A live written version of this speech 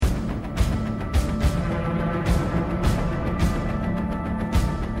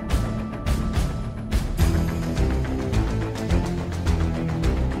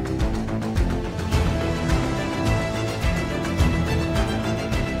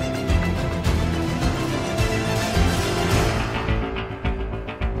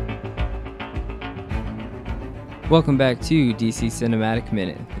Welcome back to DC Cinematic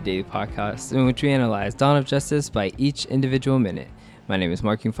Minute, the daily podcast in which we analyze Dawn of Justice by each individual minute. My name is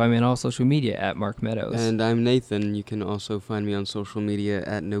Mark. You can find me on all social media at Mark Meadows. And I'm Nathan. You can also find me on social media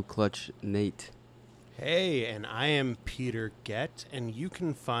at NoClutchNate. Hey, and I am Peter Gett, and you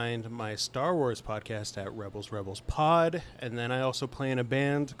can find my Star Wars podcast at Rebels Pod, and then I also play in a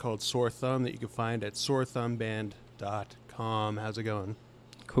band called Sore Thumb that you can find at sorethumband.com. How's it going?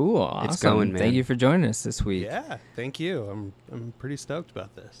 Cool, awesome. It's going, man. Thank you for joining us this week. Yeah, thank you. I'm pretty stoked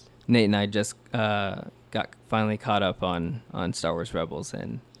about this. Nate and I just got finally caught up on Star Wars Rebels,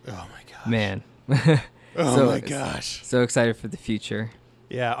 and oh my gosh, man, oh my gosh, so excited for the future.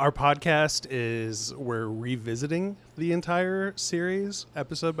 Yeah, our podcast we're revisiting the entire series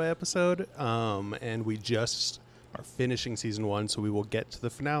episode by episode, and we just are finishing season 1, so we will get to the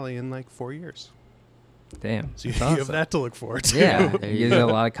finale in like 4 years. Damn. So you have that to look forward to. Yeah, it gives a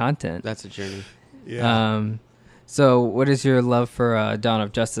lot of content. That's a journey. Yeah. So what is your love for Dawn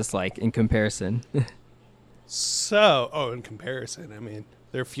of Justice like in comparison? In comparison, I mean,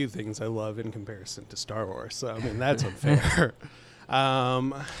 there are a few things I love in comparison to Star Wars, so I mean, that's unfair.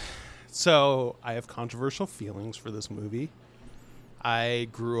 So I have controversial feelings for this movie. I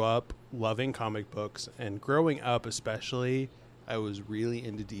grew up loving comic books, and growing up especially, I was really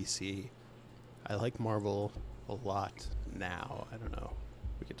into DC. I like Marvel a lot now. I don't know.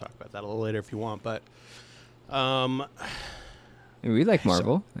 We could talk about that a little later if you want, but We like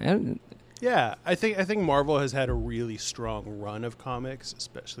Marvel. yeah, I think Marvel has had a really strong run of comics,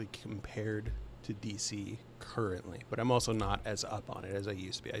 especially compared to DC currently. But I'm also not as up on it as I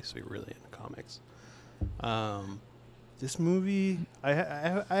used to be. I used to be really into comics. This movie, I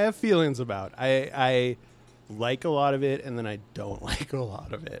have feelings about. I like a lot of it, and then I don't like a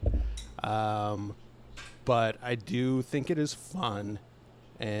lot of it. But I do think it is fun,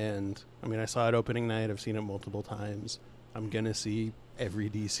 and I mean, I saw it opening night. I've seen it multiple times. I'm gonna see every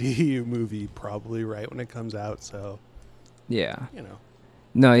DC movie probably right when it comes out. So, Yeah. you know.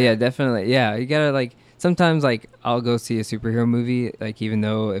 No, yeah, definitely. Yeah, you gotta sometimes I'll go see a superhero movie, even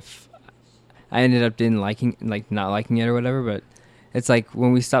though if I ended up not liking it or whatever, but it's like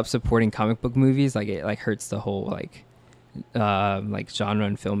when we stop supporting comic book movies, it hurts the whole genre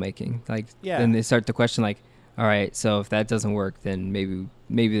and filmmaking. Then they start to question all right, so if that doesn't work, then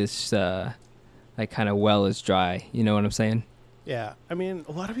maybe this kind of well is dry. You know what I'm saying? Yeah, I mean,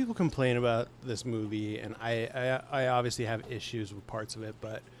 a lot of people complain about this movie, and I obviously have issues with parts of it,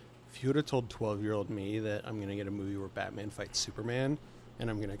 but if you would have told 12-year-old me that I'm going to get a movie where Batman fights Superman and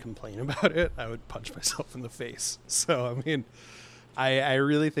I'm going to complain about it, I would punch myself in the face. So, I mean, I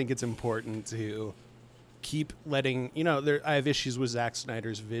really think it's important to keep letting, I have issues with Zack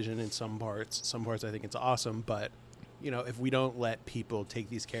Snyder's vision in some parts. Some parts I think it's awesome, but, if we don't let people take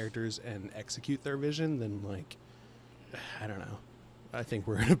these characters and execute their vision, then, I don't know. I think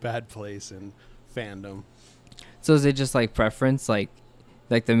we're in a bad place in fandom. So is it just preference? Like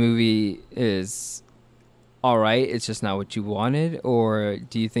the movie is all right, it's just not what you wanted? Or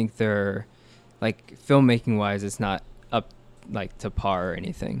do you think they're, filmmaking wise, it's not up, to par or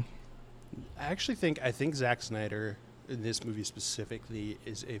anything? I think Zack Snyder, in this movie specifically,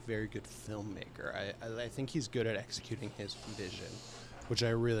 is a very good filmmaker. I think he's good at executing his vision, which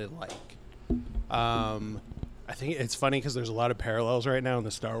I really like. I think it's funny because there's a lot of parallels right now in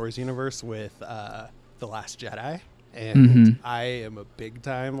the Star Wars universe with The Last Jedi. And I am a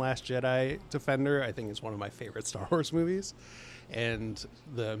big-time Last Jedi defender. I think it's one of my favorite Star Wars movies. And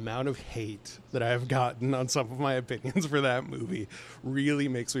the amount of hate that I've gotten on some of my opinions for that movie really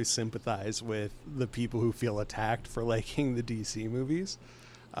makes me sympathize with the people who feel attacked for liking the DC movies.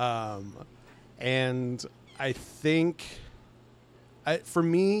 And I think, for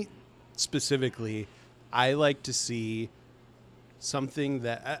me specifically, I like to see something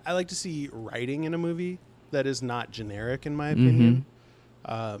that I like to see writing in a movie that is not generic, in my opinion,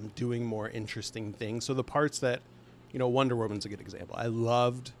 doing more interesting things. So the parts that, Wonder Woman's a good example. I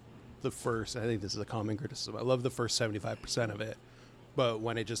loved the first, I think this is a common criticism, I love the first 75% of it. But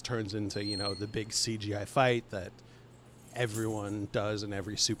when it just turns into, the big CGI fight that everyone does in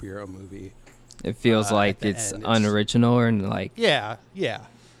every superhero movie, it feels like it's unoriginal and Yeah.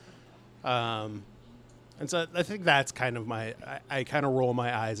 And so I think that's kind of I kind of roll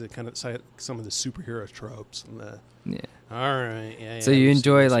my eyes at kind of some of the superhero tropes and all right, yeah. So you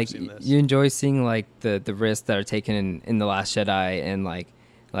enjoy seeing the risks that are taken in The Last Jedi and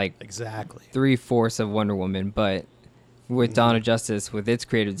exactly 3/4 of Wonder Woman, but with Dawn of Justice, with its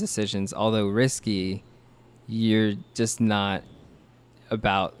creative decisions, although risky, you're just not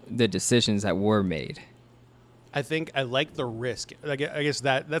about the decisions that were made. I think I like the risk. I guess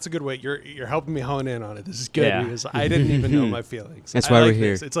that's a good way. You're helping me hone in on it. This is good Yeah. because I didn't even know my feelings. That's I why like we're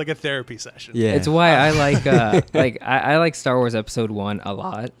here. this. It's like a therapy session. Yeah. It's why I like I like Star Wars Episode 1 a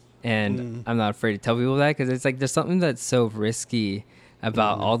lot, and I'm not afraid to tell people that because it's like there's something that's so risky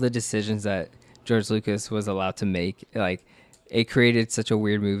about all the decisions that George Lucas was allowed to make. Like it created such a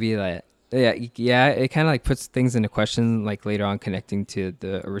weird movie that yeah, it kind of like puts things into question like later on connecting to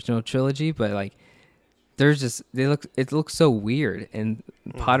the original trilogy, but like there's just it looks so weird, and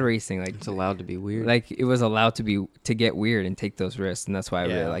pod racing like It's allowed to be weird. like it was allowed to get weird and take those risks, and that's why I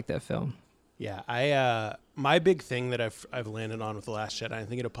really like that film. Yeah, I my big thing that I've landed on with The Last Jedi, and I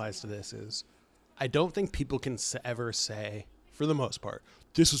think it applies to this, is I don't think people can ever say, for the most part,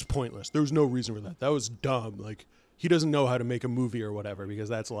 this was pointless. There was no reason for that. That was dumb. Like he doesn't know how to make a movie or whatever, because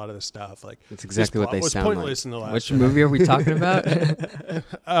that's a lot of the stuff. Like That's exactly this what they plot was sound pointless in The Last Which Jedi. movie are we talking about?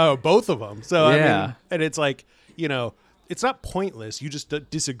 Oh, both of them. So I Yeah. mean, and it's like, you know, it's not pointless. You just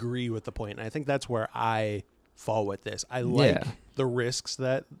disagree with the point. And I think that's where I fall with this. I like Yeah. the risks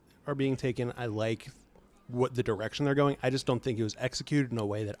that are being taken. I like what the direction they're going. I just don't think it was executed in a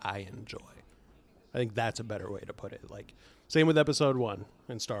way that I enjoy. I think that's a better way to put it. Like same with Episode 1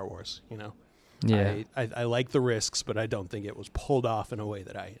 in Star Wars, you know. Yeah. I like the risks, but I don't think it was pulled off in a way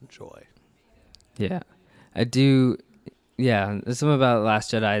that I enjoy. Yeah, I do. Yeah, there's something about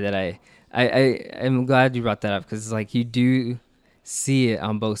Last Jedi that I am glad you brought that up, because it's like you do see it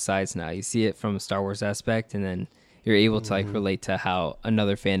on both sides now. You see it from a Star Wars aspect, and then you're able to like relate to how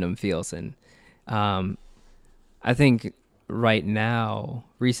another fandom feels. And I think right now,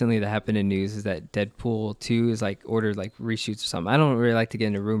 recently that happened in news is that Deadpool 2 is like ordered like reshoots or something. I don't really like to get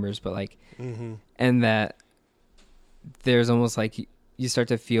into rumors, but like, and that there's almost like you start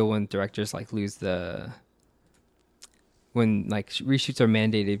to feel when directors like lose when like reshoots are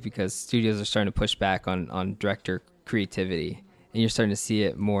mandated because studios are starting to push back on director creativity, and you're starting to see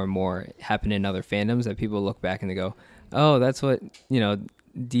it more and more happen in other fandoms, that people look back and they go, oh, that's what, you know,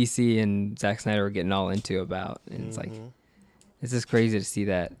 DC and Zack Snyder were getting all into about. And it's like, it's just crazy to see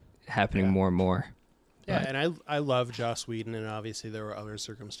that happening more and more. Yeah, But- and I love Joss Whedon, and obviously there were other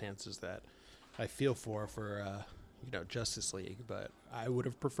circumstances that I feel for you know, Justice League, but I would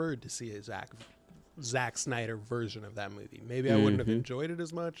have preferred to see a Zack Snyder version of that movie. Maybe I wouldn't have enjoyed it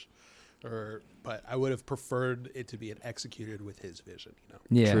as much, but I would have preferred it to be executed with his vision. You know.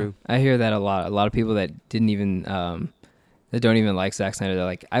 Yeah, True. I hear that a lot. A lot of people that didn't even that don't even like Zack Snyder, they're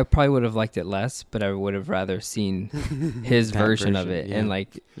like, I probably would have liked it less, but I would have rather seen his That version of version, it yeah. and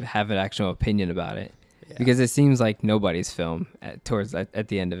like have an actual opinion about it, Yeah, because it seems like nobody's film at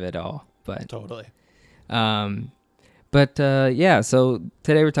the end of it all. But totally. yeah, so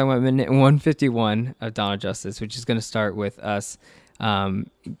today we're talking about minute 151 of Dawn of Justice, which is going to start with us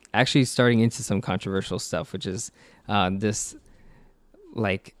actually starting into some controversial stuff, which is this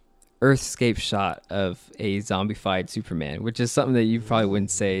like Earthscape shot of a zombified Superman, which is something that you probably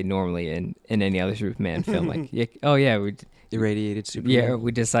wouldn't say normally in any other Superman film. Like, oh yeah, Irradiated Superman.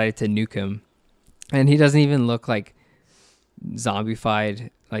 we decided to nuke him, and he doesn't even look like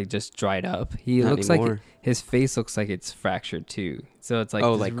zombified, like just dried up. He Not looks anymore. like his face looks like it's fractured too. So it's like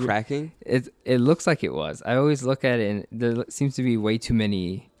Oh, this like cracking? It looks like it was. I always look at it and there seems to be way too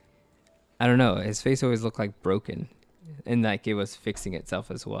many. I don't know. His face always looked like broken, and like it was fixing itself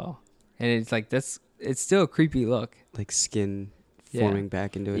as well. And it's like it's still a creepy look. Like skin Yeah. forming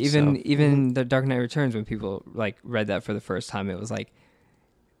back into itself. Even the Dark Knight Returns, when people like read that for the first time, it was like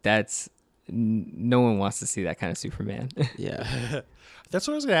no one wants to see that kind of Superman. Yeah. That's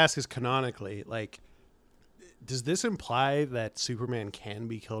what I was going to ask, is canonically, like, does this imply that Superman can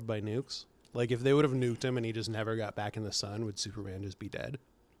be killed by nukes? Like, if they would have nuked him and he just never got back in the sun, would Superman just be dead?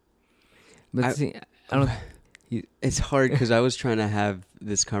 But I- see, I don't. It's hard because I was trying to have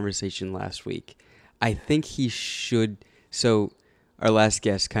this conversation last week. I think he should. So our last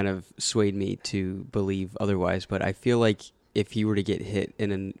guest kind of swayed me to believe otherwise, but I feel like if he were to get hit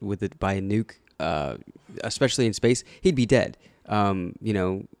by a nuke, especially in space, he'd be dead. You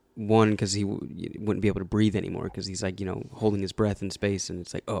know, one, because he wouldn't be able to breathe anymore because he's like, you know, holding his breath in space, and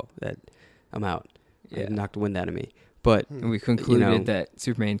it's like, oh, I'm out. Yeah. It knocked the wind out of me. But And we concluded know- that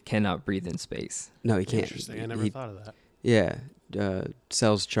Superman cannot breathe in space. no, he can't. Interesting. I never He- thought of that. Yeah,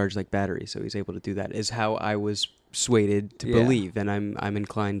 cells charge like batteries, so he's able to do that. Is how I was swayed to Yeah. believe, and I'm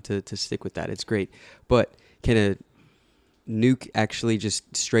inclined to stick with that. It's great, but can a nuke actually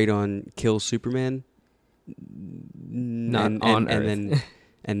just straight on kill Superman? Not on Earth.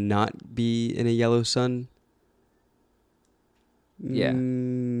 and not be in a yellow sun? Yeah.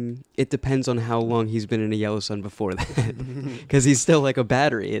 time, it depends on how long he's been in a yellow sun before that. Because he's still like a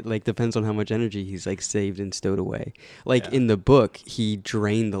battery. It like depends on how much energy he's like saved and stowed away. Like in the book, he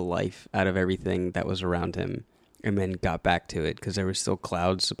drained the life out of everything that was around him and then got back to it because there were still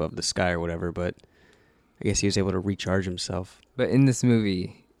clouds above the sky or whatever. But I guess he was able to recharge himself. But in this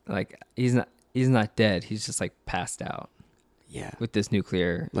movie, like he's not dead. He's just like passed out. Yeah. With this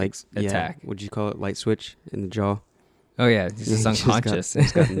nuclear attack. Would you call it light switch in the jaw? Oh yeah, he's just unconscious.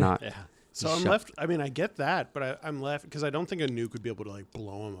 He's got knocked. Yeah. So I'm left. I mean, I get that, but I'm left because I don't think a nuke would be able to like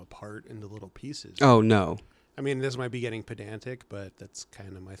blow him apart into little pieces. Oh no. I mean, this might be getting pedantic, but that's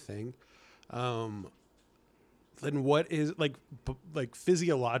kind of my thing. Then what is like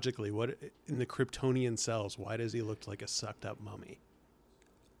physiologically, what in the Kryptonian cells? Why does he look like a sucked up mummy?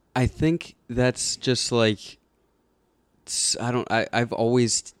 I think that's just like I've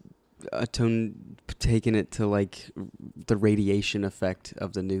always taken it to like the radiation effect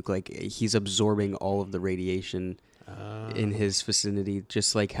of the nuke. Like he's absorbing all of the radiation in his vicinity,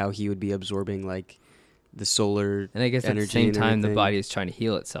 just like how he would be absorbing like the solar and I guess at the energy same and time the everything. body is trying to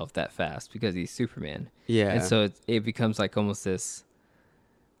heal itself that fast because he's Superman. Yeah. And so it becomes like almost this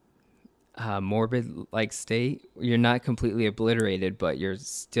morbid like state. You're not completely obliterated, but you're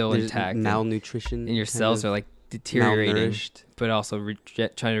still There's intact. malnutrition. And your cells are like deteriorating, malnourished. but also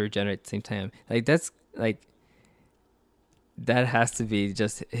trying to regenerate at the same time. Like that's like that has to be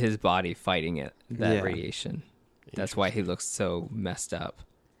just his body fighting it, that radiation. That's why he looks so messed up.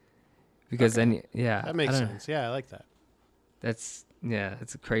 Because then, that makes sense. Yeah, I like that. It's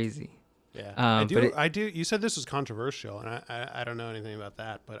crazy. Yeah, but I do. You said this was controversial, and I don't know anything about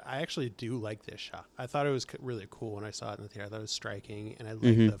that, but I actually do like this shot. I thought it was really cool when I saw it in the theater. I thought it was striking, and I like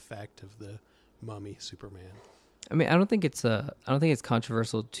the effect of the mummy Superman. I mean, I don't think it's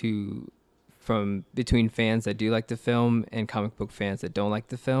controversial from between fans that do like the film and comic book fans that don't like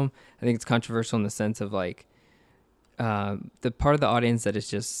the film. I think it's controversial in the sense of like the part of the audience that is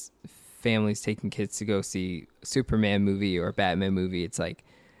just families taking kids to go see a Superman movie or a Batman movie. It's like,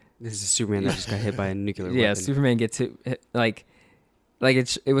 this is a Superman that just got hit by a nuclear weapon. Yeah, Superman gets hit like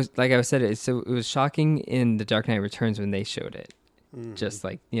it was like I said. It was shocking in The Dark Knight Returns when they showed it, just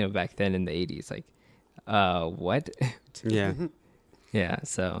like back then in the 80s. Like, what? Yeah, yeah.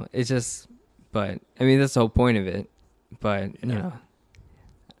 So it's just, but I mean that's the whole point of it. But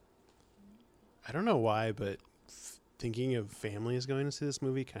I don't know why, but thinking of families going to see this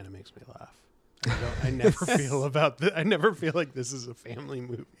movie kind of makes me laugh. I never I never feel like this is a family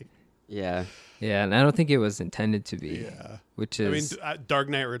movie. yeah, and I don't think it was intended to be. Yeah, which is, I mean, Dark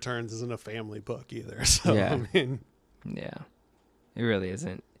Knight Returns isn't a family book either. So Yeah. I mean, yeah, it really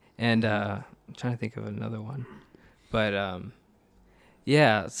isn't. And I'm trying to think of another one, but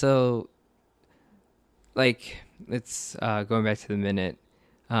yeah. So, like, it's going back to the minute.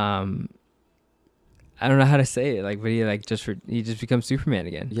 I don't know how to say it, like, but he just becomes Superman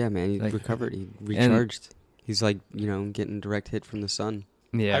again. yeah, man. He Like, recovered. He recharged. He's like getting direct hit from the sun.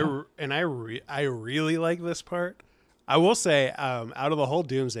 Yeah, I really like this part. I will say, out of the whole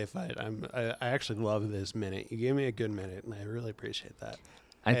Doomsday fight, I actually love this minute. You gave me a good minute, and I really appreciate that.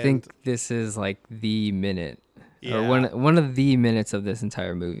 I think this is like the minute, or Yeah. one of the minutes of this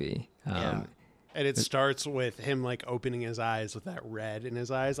entire movie. Yeah. And it starts with him like opening his eyes with that red in his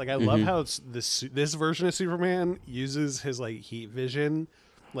eyes. Like I love how this version of Superman uses his like heat vision,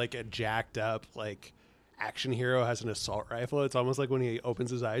 like a jacked up like action hero has an assault rifle. It's almost like when he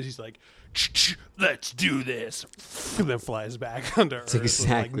opens his eyes, he's like, "Let's do this," and then flies back onto Earth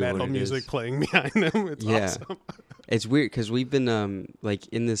exactly with like what metal it music is. playing behind him. It's awesome. It's weird because we've been like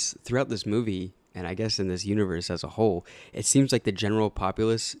in this throughout this movie, and I guess in this universe as a whole, it seems like the general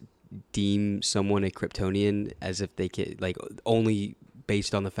populace deem someone a Kryptonian as if they can like only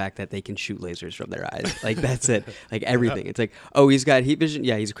based on the fact that they can shoot lasers from their eyes. Like that's it. Like everything. It's like, oh, he's got heat vision.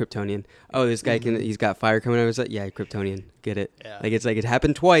 Yeah, he's a Kryptonian. Oh, this guy he's got fire coming out of his eye. Yeah, Kryptonian. Get it? Yeah. Like it's like it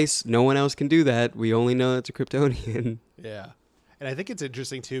happened twice. No one else can do that. We only know it's a Kryptonian. Yeah. And I think it's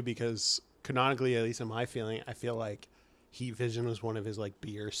interesting too because canonically, at least in my feeling, I feel like heat vision was one of his like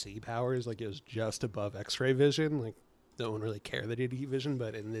B or C powers. Like it was just above X-ray vision. Like no one really cared that he had heat vision,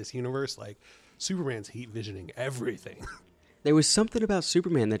 but in this universe, like Superman's heat visioning everything. There was something about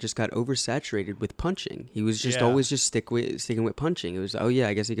Superman that just got oversaturated with punching. He was just always just sticking with punching. It was, oh yeah,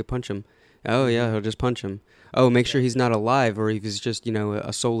 I guess he could punch him. Oh yeah, he'll just punch him. Oh, make sure he's not alive or if he's just,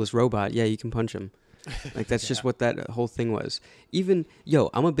 a soulless robot. Yeah, you can punch him. Like that's just what that whole thing was. Even,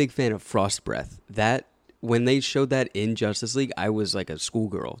 I'm a big fan of Frost Breath. That when they showed that in Justice League, I was like a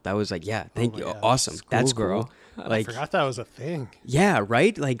schoolgirl. That was like, yeah, thank my you, God. awesome, that's Schoolgirl. cool. I Like, forgot that was a thing. yeah,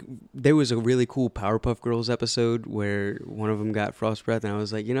 right. Like, there was a really cool Powerpuff Girls episode where one of them got frost breath, and I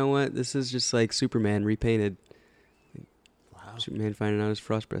was like, you know what? This is just like Superman repainted. Wow. Superman finding out his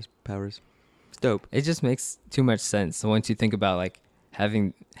frost breath powers. It's dope. It just makes too much sense. So once you think about like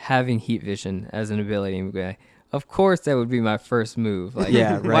having heat vision as an ability, and be like, of course that would be my first move. Like,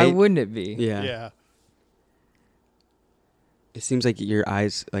 Yeah, why right? wouldn't it be? Yeah. Yeah. It seems like your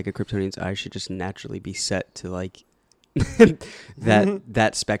eyes, like a Kryptonian's eyes, should just naturally be set to like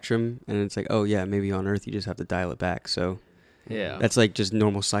that spectrum, and it's like, oh yeah, maybe on Earth you just have to dial it back. So Yeah. that's like just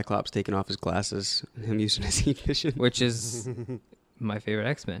normal Cyclops taking off his glasses, and him using his heat vision. Which is my favorite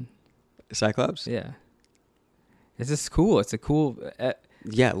X-Men. Cyclops? Yeah. It's just cool. It's a cool.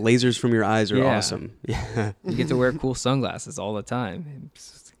 Yeah, lasers from your eyes are Yeah. awesome. Yeah. You get to wear cool sunglasses all the time.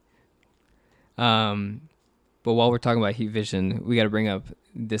 But while we're talking about heat vision, we got to bring up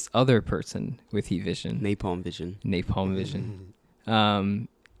this other person with heat vision, Napalm vision. Napalm Vision,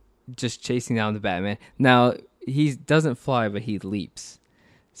 just chasing down the Batman. Now he doesn't fly, but he leaps.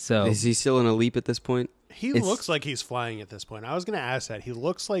 So Is he still in a leap at this point? He It's- looks like he's flying at this point. I was going to ask that. He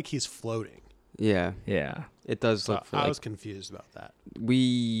looks like he's floating. Yeah, yeah. it does So look for I like was confused about that.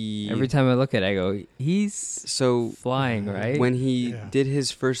 we. Every time I look at it, I go, he's So flying, right? when he Yeah. did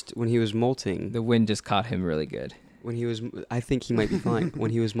his first, when he was molting, The wind just caught him really good. when he was, I think he might be flying.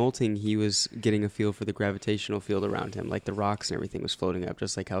 When he was molting, he was getting a feel for the gravitational field around him, like the rocks and everything was floating up,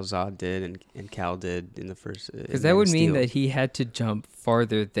 just like how Zod did and Cal did in the first. Because that would mean that he had to jump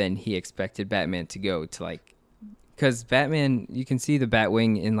farther than he expected Batman to go to, like, because Batman, you can see the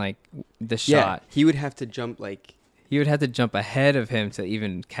Batwing in like the shot. he would have to jump like. He would have to jump ahead of him to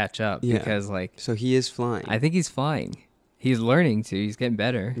even catch up. Yeah. Because like So he is flying. I think he's flying. He's learning to. He's getting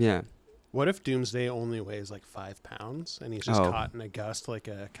better. Yeah. What if Doomsday only weighs like 5 pounds and he's just Oh. caught in a gust like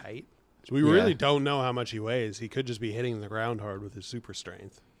a kite? So we Yeah. really don't know how much he weighs. He could just be hitting the ground hard with his super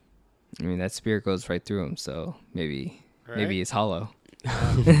strength. I mean, that spear goes right through him, so maybe Right? he's hollow.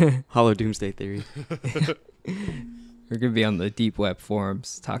 Hollow Doomsday Theory. We're gonna be on the deep web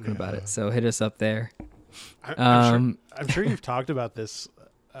forums talking about Yeah. it. So hit us up there. I'm sure you've talked about this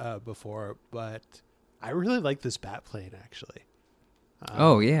before, but I really like this Batplane actually.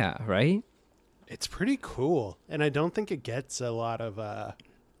 Oh yeah, right. It's pretty cool, and I don't think it gets a lot of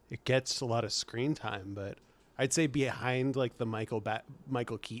screen time. But I'd say behind like the Michael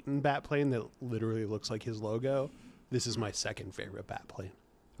Keaton Batplane that literally looks like his logo, this is my second favorite Batplane.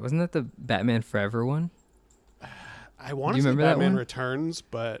 Wasn't that the Batman Forever one? I want Do to you say remember that Batman one? Returns,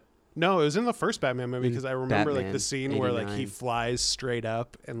 but no, it was in the first Batman movie In because I remember like Batman the scene where like he 89. flies straight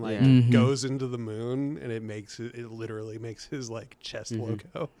up and like Yeah. Mhm. goes into the moon, and it literally makes his like chest Mhm.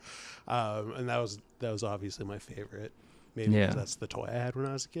 logo, and that was obviously my favorite. Maybe Yeah. because that's the toy I had when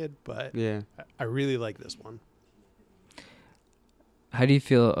I was a kid, but Yeah. I really like this one. How do you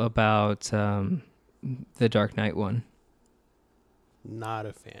feel about the Dark Knight one? Not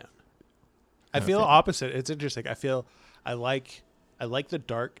a fan. I Not a feel fan. opposite. It's interesting. I like the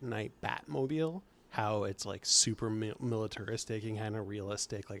Dark Knight Batmobile, how it's like super militaristic and kind of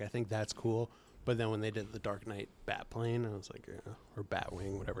realistic. Like I think that's cool. But then when they did the Dark Knight Batplane, I was like, or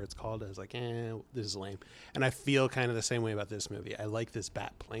Batwing, whatever it's called, I was like, this is lame. And I feel kind of the same way about this movie. I like this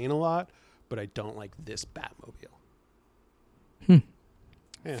Batplane a lot, but I don't like this Batmobile.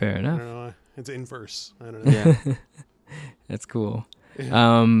 Yeah, Fair I enough. don't know. It's inverse. I don't know. Yeah. That's cool.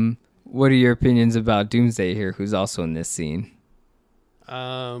 What are your opinions about Doomsday here, who's also in this scene?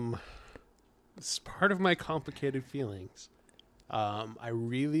 It's part of my complicated feelings. I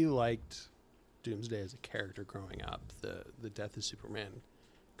really liked Doomsday as a character growing up. The Death of Superman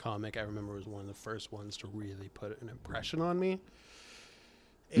comic, I remember, was one of the first ones to really put an impression on me.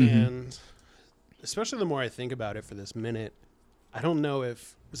 And especially the more I think about it for this minute, I don't know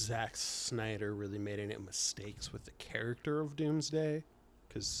if Zack Snyder really made any mistakes with the character of Doomsday,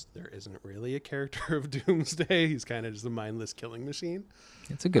 because there isn't really a character of Doomsday. He's kind of just a mindless killing machine.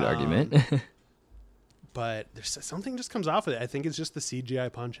 That's a good argument. But there's something just comes off of it. I think it's just the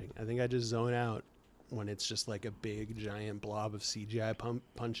CGI punching. I think I just zone out when it's just like a big giant blob of CGI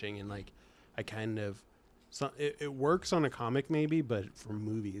punching, and like I kind of it works on a comic maybe, but for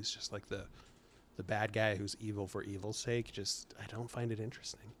movies, just like the bad guy who's evil for evil's sake, just I don't find it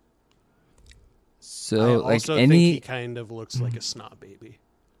interesting. So, I like also think any, he kind of looks like a snot baby,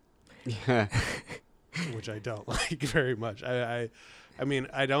 Yeah. which I don't like very much. I mean,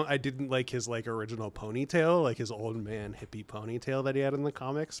 I didn't like his like original ponytail, like his old man hippie ponytail that he had in the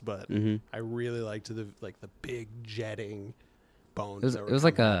comics, but Mm-hmm. I really liked the big jetting bones. It that were was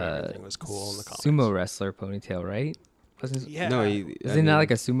like coming out, a everything was cool in the comics. sumo wrestler ponytail, right? Wasn't Yeah. No, is he not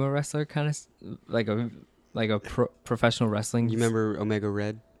like a sumo wrestler kind of like a professional wrestling? You remember Omega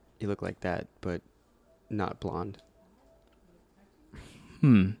Red? He looked like that, but not blonde.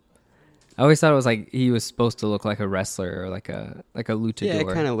 I always thought it was like he was supposed to look like a wrestler or like a luchador. Yeah, it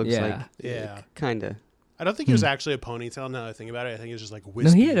kind of looks like. Yeah. Kind of. I don't think he was actually a ponytail. Now that I think about it, I think it was just like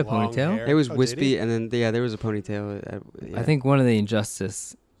wispy. he had a long ponytail. hair. It was Oh, did wispy, he? and then there was a ponytail. Yeah. I think one of the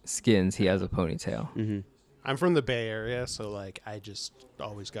Injustice skins he has a ponytail. Mm-hmm. I'm from the Bay Area, so like I just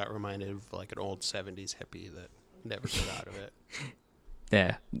always got reminded of like an old '70s hippie that never got out of it.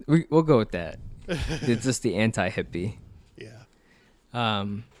 Yeah, we'll go with that. It's just the anti-hippie. Yeah.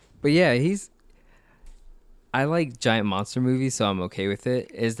 But yeah, I like giant monster movies, so I'm okay with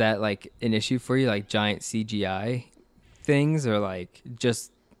it. Is that like an issue for you, like giant CGI things, or like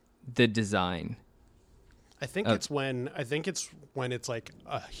just the design? I think it's when it's like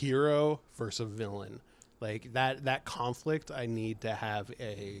a hero versus a villain. Like that conflict, I need to have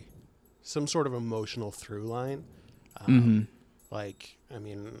some sort of emotional through line. Like, I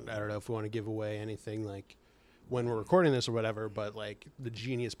mean, I don't know if we want to give away anything like when we're recording this or whatever, but like the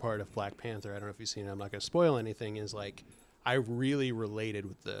genius part of Black Panther, I don't know if you've seen it, I'm not going to spoil anything, is like I really related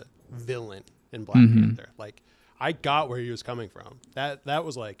with the villain in Black Panther. Like I got where he was coming from. That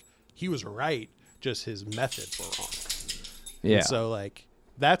was like, he was right, just his methods were wrong. Yeah. And so like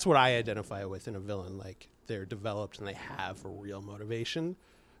that's what I identify with in a villain. Like they're developed and they have a real motivation,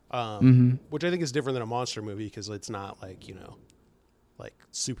 which I think is different than a monster movie because it's not like, you know, like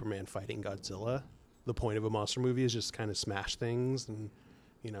Superman fighting Godzilla. The point of a monster movie is just kind of smash things and,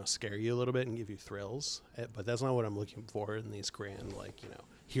 you know, scare you a little bit and give you thrills. But that's not what I'm looking for in these grand, like, you know,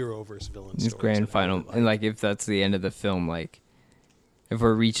 hero versus villain These stories. grand final, and like if that's the end of the film, like if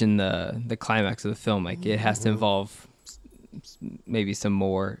we're reaching the climax of the film, like it has to involve maybe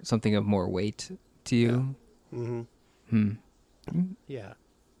something of more weight to you. Yeah.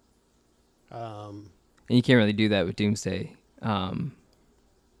 And you can't really do that with Doomsday.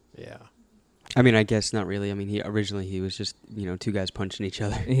 Yeah. I mean, I guess not really. I mean, he was just, you know, two guys punching each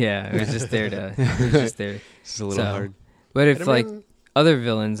other. Yeah, it was just there to. It was just there. It's a little hard. But if like Spider-Man- other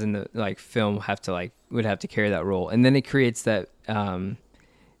villains in the like film would have to carry that role, and then it creates that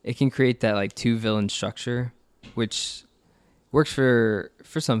it can create that like two villain structure, which works for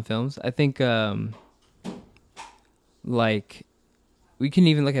some films. I think like we can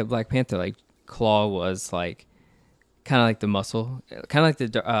even look at Black Panther. Like Claw was like kind of like the muscle, kind of like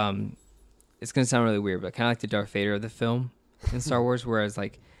the it's gonna sound really weird, but kind of like the Darth Vader of the film in Star Wars. Whereas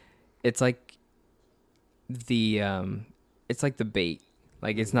like it's like the bait.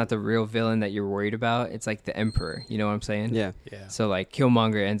 Like it's not the real villain that you're worried about. It's like the Emperor. You know what I'm saying? Yeah. Yeah. So like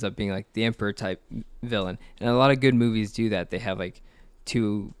Killmonger ends up being like the Emperor type villain, and a lot of good movies do that. They have like a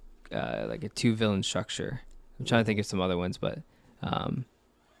two villain structure. I'm trying to think of some other ones, but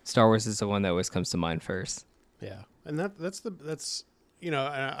Star Wars is the one that always comes to mind first. Yeah, and that's you know,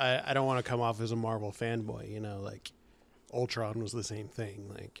 I don't want to come off as a Marvel fanboy. You know, like Ultron was the same thing.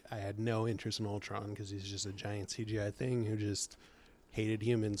 Like I had no interest in Ultron because he's just a giant CGI thing who just hated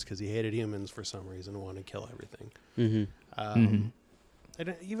humans because he hated humans for some reason and wanted to kill everything.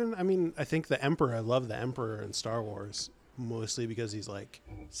 And even, I mean, I think the Emperor. I love the Emperor in Star Wars mostly because he's like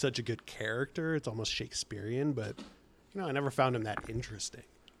such a good character. It's almost Shakespearean, but you know, I never found him that interesting.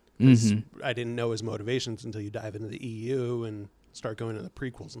 I didn't know his motivations until you dive into the EU and start going into the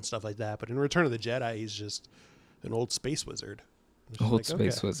prequels and stuff like that. But in Return of the Jedi, he's just an old space wizard.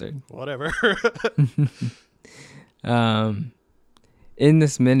 Wizard. Whatever. In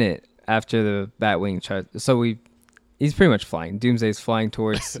this minute after the Batwing charge, he's pretty much flying. Doomsday's flying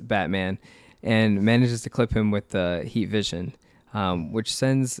towards Batman and manages to clip him with the heat vision, which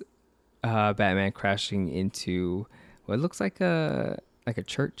sends Batman crashing into what looks like a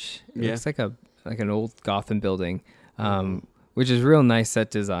church. It looks like an old Gotham building, which is real nice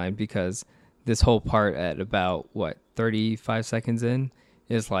set design because this whole part at about 35 seconds in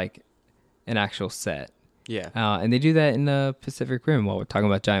is like an actual set. Yeah. And they do that in the Pacific Rim while we're talking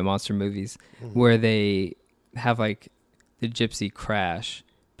about giant monster movies, where they have like the gypsy crash,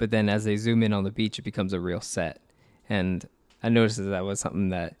 but then as they zoom in on the beach, it becomes a real set. And I noticed that was something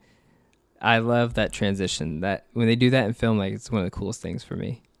that I love, that transition. That when they do that in film, like it's one of the coolest things for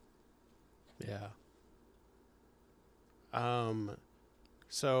me. Yeah.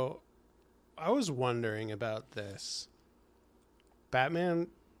 So I was wondering about this. Batman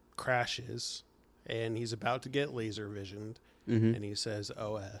crashes and he's about to get laser visioned and he says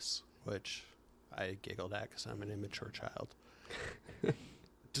OS, which I giggled at because I'm an immature child.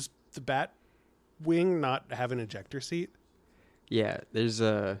 Does the Batwing not have an ejector seat? Yeah, there's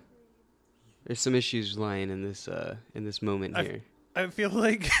some issues lying in this moment here. I feel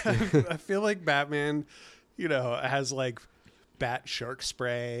like I feel like Batman, has like bat shark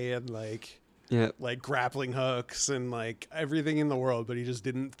spray and like grappling hooks and like everything in the world, but he just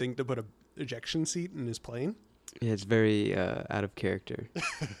didn't think to put a ejection seat in his plane. Yeah, it's very out of character.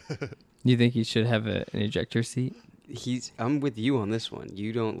 You think he should have an ejector seat? I'm with you on this one.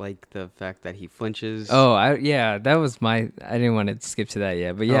 You don't like the fact that he flinches. Oh, that was I didn't want to skip to that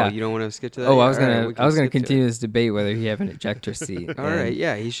yet, but yeah. Oh, you don't want to skip to that? Oh, yet? I was gonna skip to continue it. this debate whether he have an ejector seat. All right,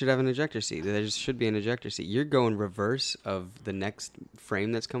 yeah, he should have an ejector seat. There should be an ejector seat. You're going reverse of the next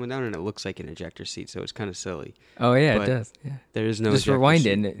frame that's coming down, and it looks like an ejector seat, so it's kind of silly. Oh yeah, But it does. Yeah. There is no Just ejector rewind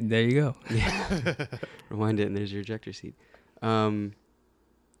seat. it, and there you go. Yeah. Rewind it, and there's your ejector seat.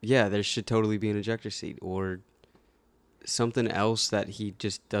 Yeah, there should totally be an ejector seat or something else that he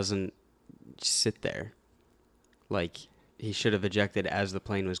just doesn't sit there. Like, he should have ejected as the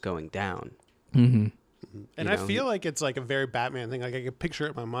plane was going down. Mm-hmm. And You I know, feel like it's like a very Batman thing. Like I can picture it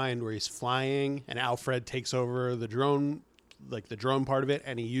in my mind where he's flying and Alfred takes over the drone, like the drone part of it,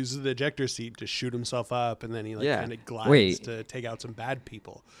 and he uses the ejector seat to shoot himself up, and then he kind of glides to take out some bad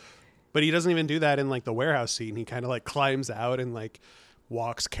people. But he doesn't even do that in like the warehouse scene. He kind of like climbs out and like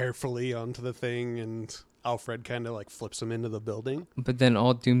walks carefully onto the thing, and Alfred kind of like flips him into the building. But then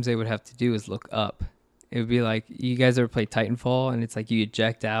all Doomsday would have to do is look up. It would be like, you guys ever play Titanfall, and it's like you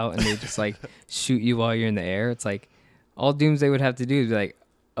eject out and they just like shoot you while you're in the air. It's like all Doomsday would have to do is be like,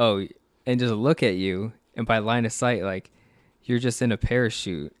 oh, and just look at you, and by line of sight, like you're just in a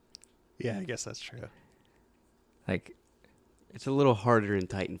parachute. Yeah, I guess that's true. Like, it's a little harder in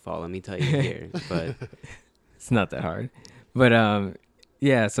Titanfall, let me tell you here. But it's not that hard. But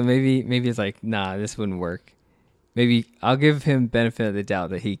yeah, so maybe it's like, nah, this wouldn't work. Maybe I'll give him benefit of the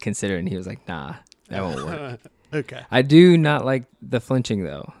doubt that he considered, and he was like, nah, that won't work. Okay. I do not like the flinching,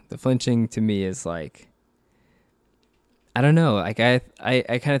 though. The flinching to me is like, I don't know. Like I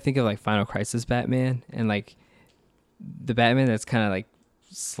kind of think of like Final Crisis Batman, and like the Batman that's kind of like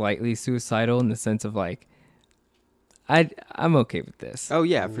slightly suicidal in the sense of like, I'm okay with this. oh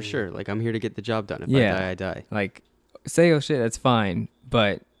yeah, for sure. Like, I'm here to get the job done. If Yeah. I die, I die. Like, say oh shit, that's fine,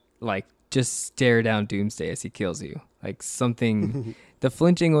 but like just stare down Doomsday as he kills you. Like something. The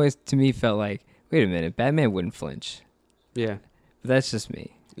flinching always to me felt like, wait a minute, Batman wouldn't flinch. Yeah. But that's just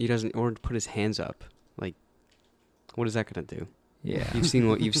me. He doesn't, or put his hands up. Like, what is that gonna do? Yeah. You've seen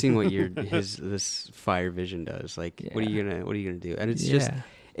what this fire vision does. Like, what are you gonna do? And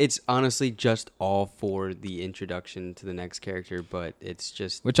it's honestly just all for the introduction to the next character, but it's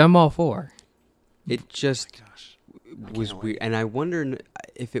just Which I'm all for. it just Gosh. was can't weird. And I wonder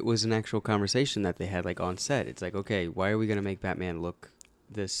if it was an actual conversation that they had like on set. It's like, okay, why are we gonna make Batman look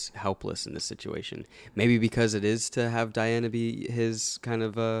this helpless in this situation? Maybe because it is to have Diana be his kind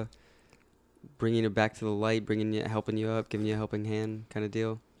of bringing it back to the light, helping you up, giving you a helping hand kind of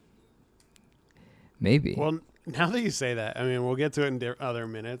deal. Maybe. Well, now that you say that, I mean, we'll get to it in other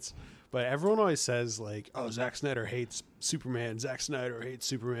minutes, but everyone always says, like, oh, Zack Snyder hates Superman, Zack Snyder hates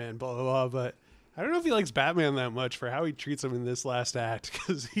Superman, blah, blah, blah, but I don't know if he likes Batman that much for how he treats him in this last act,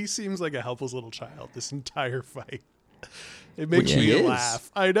 because he seems like a helpless little child this entire fight. It makes Which he me is.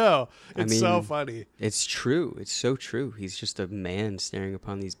 laugh. I know. It's so mean, funny. It's true. It's so true. He's just a man staring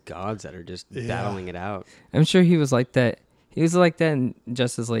upon these gods that are just battling it out. I'm sure he was like that. He was like that in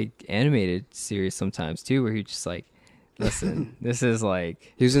Justice League animated series sometimes too, where he just like, listen, this is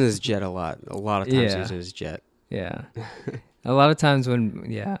like, He was in his jet a lot. A lot of times he Yeah. was in his jet. yeah. A lot of times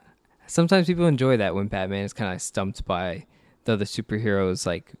sometimes people enjoy that when Batman is kind of stumped by the other superheroes,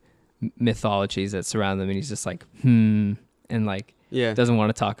 like mythologies that surround them, and he's just like, and like Yeah. doesn't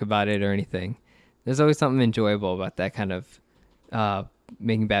want to talk about it or anything. There's always something enjoyable about that kind of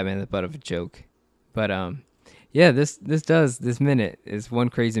making Batman the butt of a joke. But yeah, this minute is one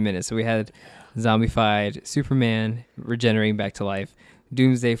crazy minute. So we had zombified Superman regenerating back to life,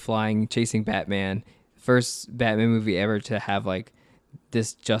 Doomsday flying, chasing Batman. First Batman movie ever to have like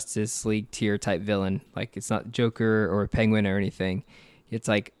this Justice League tier type villain. Like, it's not Joker or Penguin or anything. It's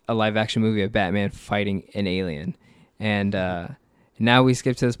like a live action movie of Batman fighting an alien. And now we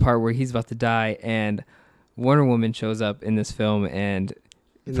skip to this part where he's about to die, and Wonder Woman shows up in this film, and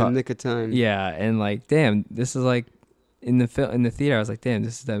In the nick of time. yeah, and like, damn, this is like in the theater. I was like, damn,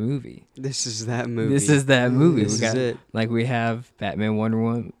 this is that movie. This is that movie. This is that movie. This is it. Like, we have Batman, Wonder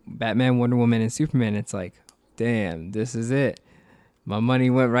Woman, and Superman. It's like, damn, this is it. My money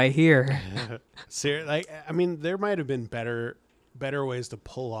went right here. Like, I mean, there might have been better ways to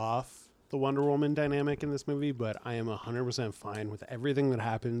pull off the Wonder Woman dynamic in this movie, but I am 100% fine with everything that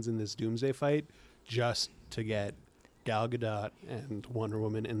happens in this Doomsday fight just to get Gal Gadot and Wonder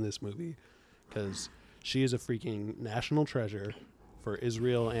Woman in this movie because she is a freaking national treasure for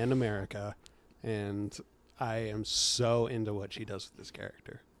Israel and America, and I am so into what she does with this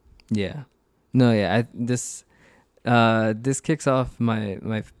character. Yeah. No, yeah. This kicks off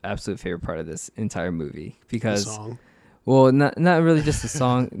my absolute favorite part of this entire movie because, The song. well, not really just the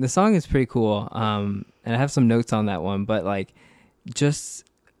song. The song is pretty cool. And I have some notes on that one, but like, just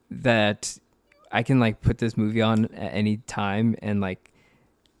that I can like put this movie on at any time, and like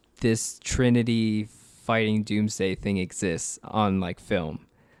this Trinity fighting Doomsday thing exists on like film,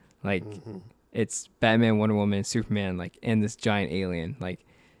 like it's Batman, Wonder Woman, Superman, like, and this giant alien, like.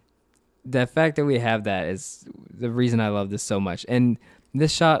 The fact that we have that is the reason I love this so much. And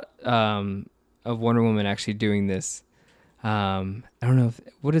this shot of Wonder Woman actually doing this, I don't know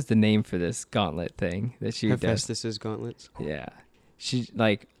what is the name for this gauntlet thing that she does. Hephaestus's gauntlets. Yeah, she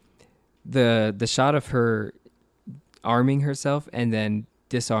like the shot of her arming herself and then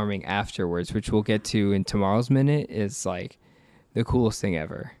disarming afterwards, which we'll get to in tomorrow's minute, is like the coolest thing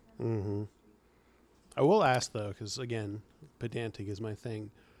ever. Mm-hmm. I will ask though, because again, pedantic is my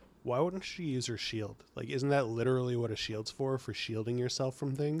thing. Why wouldn't she use her shield? Like, isn't that literally what a shield's for shielding yourself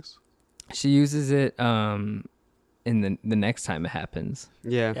from things? She uses it in the next time it happens.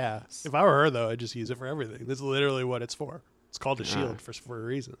 Yeah. Yeah. If I were her, though, I'd just use it for everything. That's literally what it's for. It's called a shield for a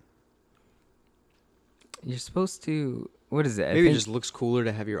reason. You're supposed to. What is it? Maybe it just looks cooler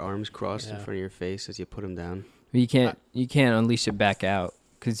to have your arms crossed in Yeah. front of your face as you put them down. You can't unleash it back out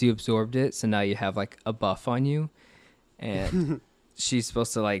because you absorbed it. So now you have like a buff on you, and she's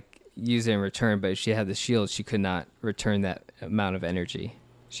supposed to like use it in return. But if she had the shield, she could not return that amount of energy.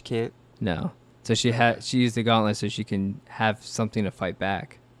 She can't. No. So she used the gauntlet so she can have something to fight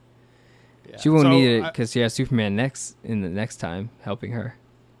back. Yeah. She won't So need it because she has Superman in the next time helping her.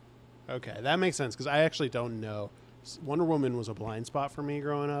 Okay, that makes sense because I actually don't know. Wonder Woman was a blind spot for me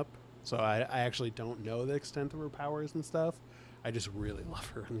growing up, so I actually don't know the extent of her powers and stuff. I just really love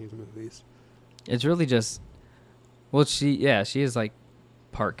her in these movies. It's really just, well, she is like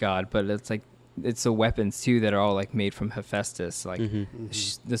part god, but it's the weapons too that are all like made from Hephaestus, like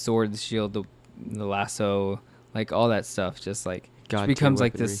the sword, the shield, the lasso, like all that stuff. Just like God she becomes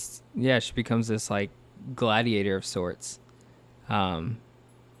like weaponry. this. Yeah, she becomes this like gladiator of sorts.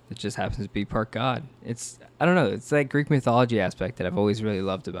 It just happens to be part god. I don't know. It's that Greek mythology aspect that I've always really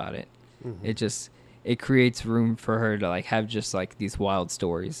loved about it. It creates room for her to like have just like these wild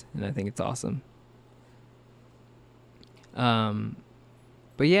stories, and I think it's awesome.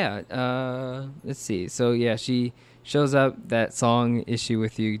 But yeah, let's see. So yeah, she shows up. That song "Issue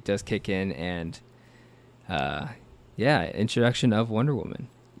with You" does kick in, and introduction of Wonder Woman.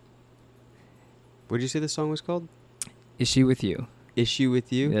 What did you say the song was called? "Issue with You." Issue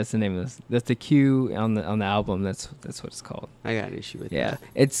with You? That's the name of this. That's the cue on the album. That's what it's called. I got an issue with Yeah,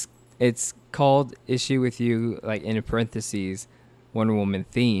 that. it's called "Issue with You," like in parentheses, Wonder Woman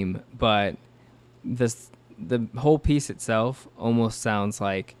theme, but the whole piece itself almost sounds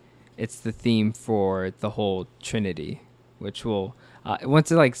like it's the theme for the whole Trinity, which will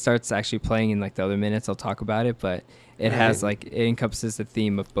once it like starts actually playing in like the other minutes, I'll talk about it. But it has like it encompasses the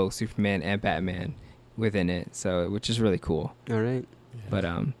theme of both Superman and Batman within it, so which is really cool. All right. But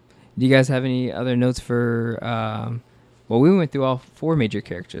do you guys have any other notes for? Well, we went through all 4 major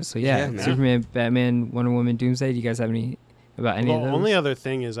characters, so yeah, man. Superman, Batman, Wonder Woman, Doomsday. Do you guys have any about any of The those? only other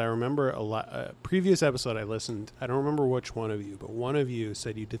thing is I remember a previous episode I listened. I don't remember which one of you, but one of you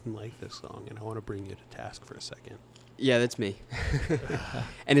said you didn't like this song, and I want to bring you to task for a second. Yeah, that's me.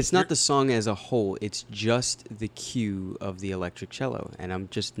 And it's not the song as a whole. It's just the cue of the electric cello. And I'm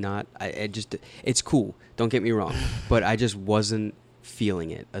just not... it's cool. Don't get me wrong. But I just wasn't feeling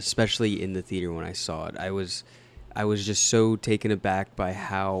it, especially in the theater when I saw it. I was just so taken aback by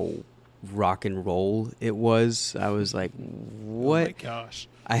how rock and roll it was. I was like, what? Oh my gosh.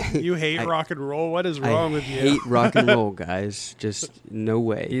 You hate rock and roll? What is wrong with you? I hate rock and roll, guys. Just no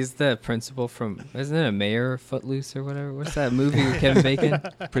way. He's the principal from, isn't it a Mayor of Footloose or whatever? What's that movie with Kevin Bacon?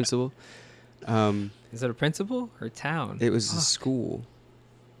 Principal. Is it a principal or town? It was a school.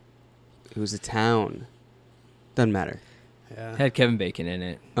 It was a town. Doesn't matter. Yeah. Had Kevin Bacon in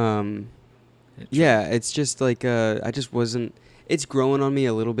it. Yeah, it's just like I just wasn't. It's growing on me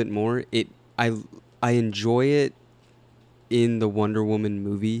a little bit more. I enjoy it in the Wonder Woman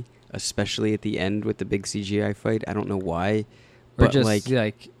movie, especially at the end with the big CGI fight. I don't know why, Or but just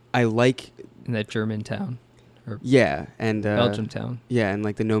like I like in that German town or yeah, and Belgium town. Yeah, and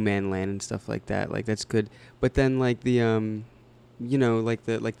like the No Man Land and stuff like that. Like that's good. But then like the like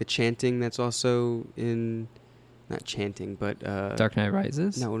the chanting that's also in, not chanting, but Dark Knight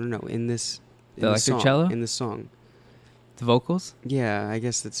Rises. No, in this The electric cello? in the song. The vocals? Yeah, I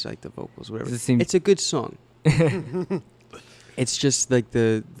guess it's like the vocals, whatever. Does it seem- It's a good song. It's just like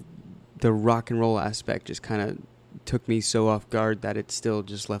the rock and roll aspect just kind of took me so off guard that it still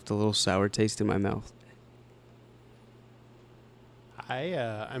just left a little sour taste in my mouth.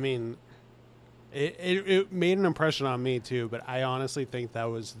 I mean, it made an impression on me too, but I honestly think that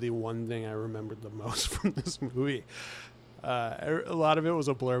was the one thing I remembered the most from this movie. A lot of it was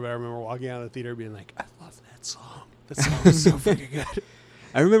a blur, but I remember walking out of the theater being like, I love that song. That song is so freaking good.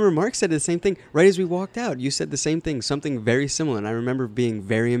 I remember Mark said the same thing right as we walked out. You said the same thing, something very similar. And I remember being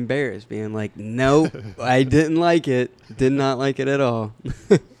very embarrassed, being like, nope, I didn't like it. Did not like it at all.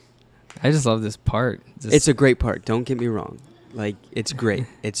 I just love this part. It's a great part. Don't get me wrong. Like, it's great.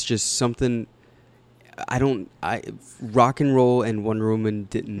 It's just something rock and roll and Wonder Woman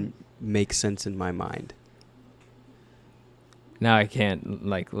didn't make sense in my mind. Now I can't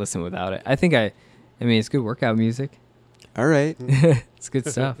like listen without it. I mean, it's good workout music. All right. It's good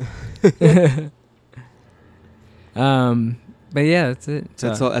stuff. But yeah, that's it.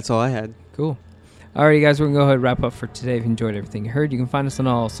 That's all I had. Cool. Alrighty, guys, we're going to go ahead and wrap up for today. If you enjoyed everything you heard, you can find us on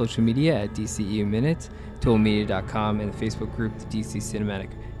all social media at DCEU Minute, toolmedia.com, and the Facebook group, the DC Cinematic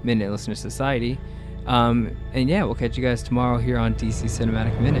Minute Listener Society. And yeah, we'll catch you guys tomorrow here on DC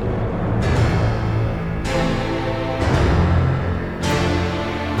Cinematic Minute.